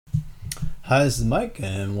Hi, this is Mike,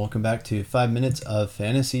 and welcome back to 5 Minutes of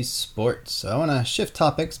Fantasy Sports. So I want to shift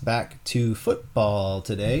topics back to football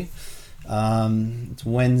today. It's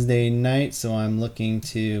Wednesday night, so I'm looking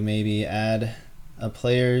to maybe add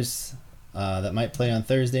players that might play on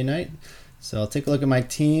Thursday night. So I'll take a look at my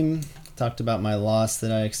team. Talked about my loss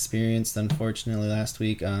that I experienced, unfortunately, last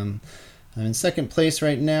week. I'm in second place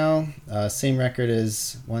right now. Same record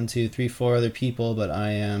as 1, 2, 3, 4 other people, but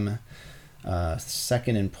I am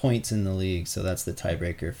second in points in the league, so that's the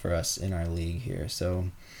tiebreaker for us in our league here. So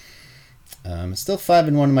still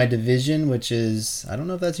 5-1 in my division, which is, I don't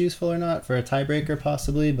know if that's useful or not for a tiebreaker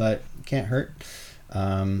possibly, but can't hurt.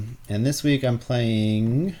 And this week I'm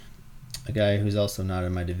playing a guy who's also not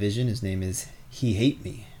in my division. His name is He Hate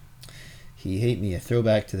Me. He Hate Me, a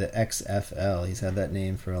throwback to the XFL. He's had that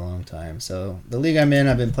name for a long time. So the league I'm in,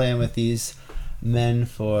 I've been playing with these men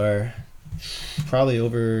for probably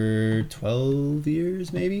over 12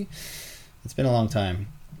 years, maybe. It's been a long time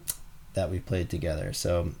that we played together.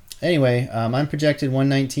 So anyway, I'm projected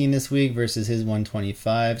 119 this week versus his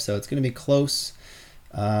 125, so it's going to be close.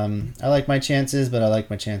 I like my chances, but I like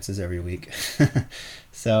my chances every week.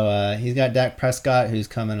 So he's got Dak Prescott, who's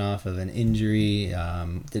coming off of an injury.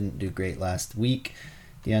 Didn't do great last week.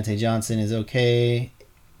 Deontay Johnson is okay.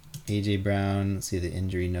 A.J. Brown, let's see the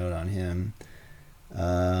injury note on him.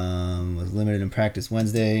 Was limited in practice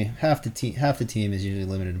Wednesday. Half the team is usually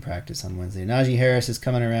limited in practice on Wednesday. Najee Harris is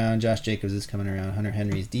coming around. Josh Jacobs is coming around. Hunter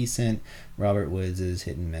Henry is decent. Robert Woods is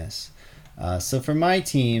hit and miss. So for my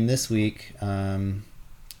team this week, I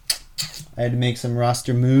had to make some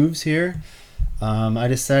roster moves here. I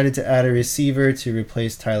decided to add a receiver to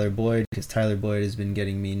replace Tyler Boyd because Tyler Boyd has been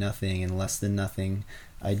getting me nothing and less than nothing.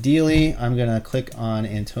 Ideally, I'm going to click on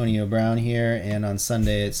Antonio Brown here, and on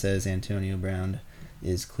Sunday it says Antonio Brown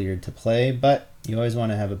is cleared to play, but you always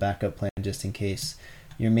want to have a backup plan just in case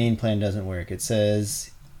your main plan doesn't work. It says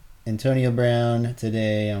Antonio Brown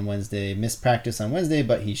today on Wednesday, missed practice on Wednesday,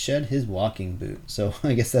 but he shed his walking boot. So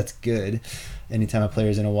I guess that's good. Anytime a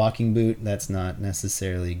player's in a walking boot, that's not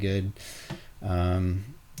necessarily good.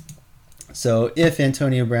 So if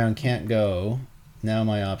Antonio Brown can't go, now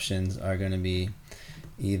my options are going to be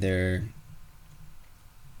either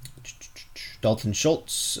Dalton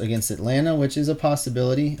Schultz against Atlanta, which is a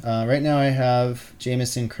possibility. Right now I have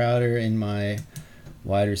Jamison Crowder in my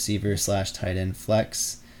wide receiver / tight end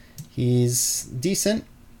flex. He's decent.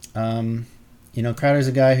 Crowder's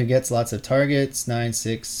a guy who gets lots of targets,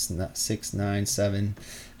 6, 9, 7.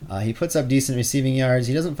 He puts up decent receiving yards.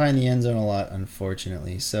 He doesn't find the end zone a lot,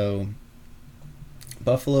 unfortunately. So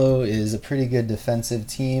Buffalo is a pretty good defensive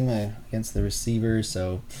team against the receivers,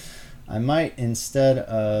 so I might, instead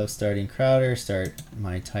of starting Crowder, start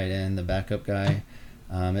my tight end, the backup guy.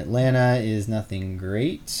 Atlanta is nothing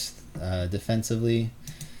great defensively,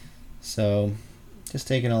 so just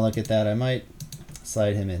taking a look at that, I might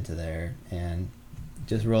slide him into there and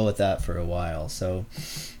just roll with that for a while. So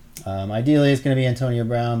ideally it's going to be Antonio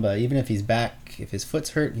Brown, but even if he's back, if his foot's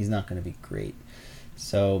hurt, he's not going to be great.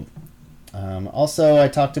 So also I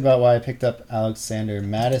talked about why I picked up Alexander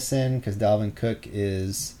Mattison, because Dalvin Cook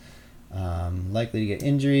is likely to get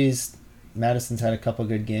injuries. Madison's had a couple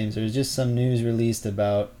good games. There's just some news released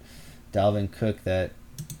about Dalvin Cook that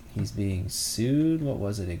he's being sued. What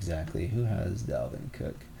was it exactly? Who has Dalvin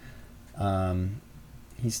Cook?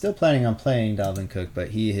 He's still planning on playing Dalvin Cook, but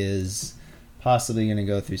he is possibly going to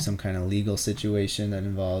go through some kind of legal situation that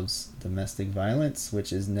involves domestic violence,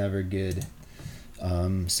 which is never good.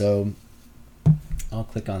 So I'll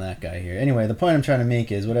click on that guy here. Anyway, the point I'm trying to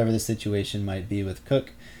make is whatever the situation might be with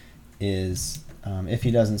Cook is if he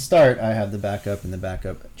doesn't start, I have the backup, and the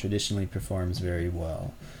backup traditionally performs very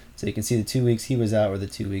well. So you can see the 2 weeks he was out were the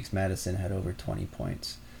 2 weeks Madison had over 20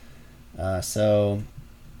 points. Just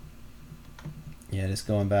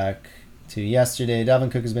going back to yesterday, Dalvin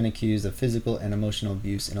Cook has been accused of physical and emotional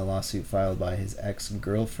abuse in a lawsuit filed by his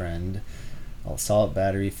ex-girlfriend, assault,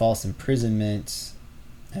 battery, false imprisonment,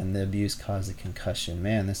 and the abuse caused a concussion.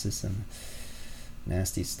 Man, this is some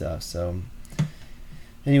nasty stuff. So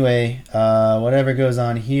anyway, whatever goes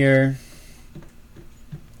on here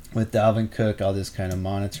with Dalvin Cook, I'll just kind of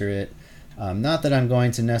monitor it. Not that I'm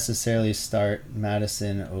going to necessarily start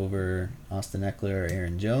Madison over Austin Eckler or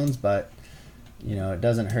Aaron Jones, but it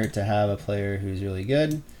doesn't hurt to have a player who's really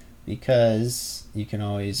good, because you can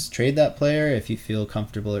always trade that player if you feel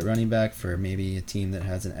comfortable at running back for maybe a team that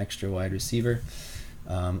has an extra wide receiver.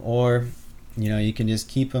 Or you can just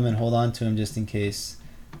keep him and hold on to him just in case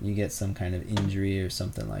you get some kind of injury or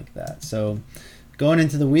something like that. So going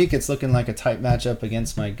into the week, it's looking like a tight matchup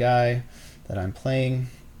against my guy that I'm playing.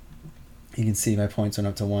 You can see my points went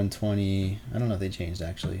up to 120. I don't know if they changed,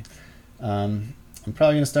 actually. I'm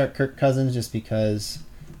probably going to start Kirk Cousins just because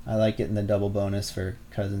I like getting the double bonus for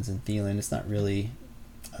Cousins and Thielen. It's not really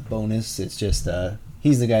a bonus. It's just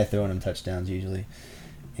he's the guy throwing him touchdowns usually.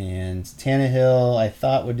 And Tannehill, I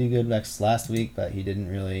thought would do good last week, but he didn't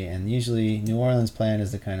really. And usually New Orleans' plan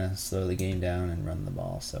is to kind of slow the game down and run the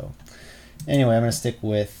ball. So anyway, I'm going to stick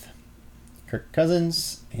with Kirk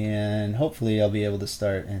Cousins, and hopefully I'll be able to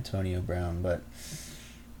start Antonio Brown. But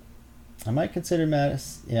I might consider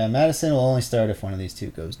Madison. Yeah, Madison will only start if one of these two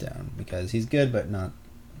goes down because he's good, but not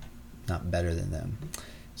better than them.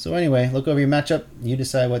 So anyway, look over your matchup. You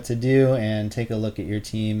decide what to do and take a look at your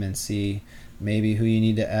team and see maybe who you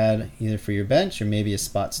need to add either for your bench or maybe a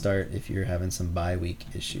spot start if you're having some bye week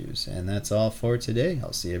issues. And that's all for today.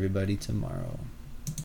 I'll see everybody tomorrow.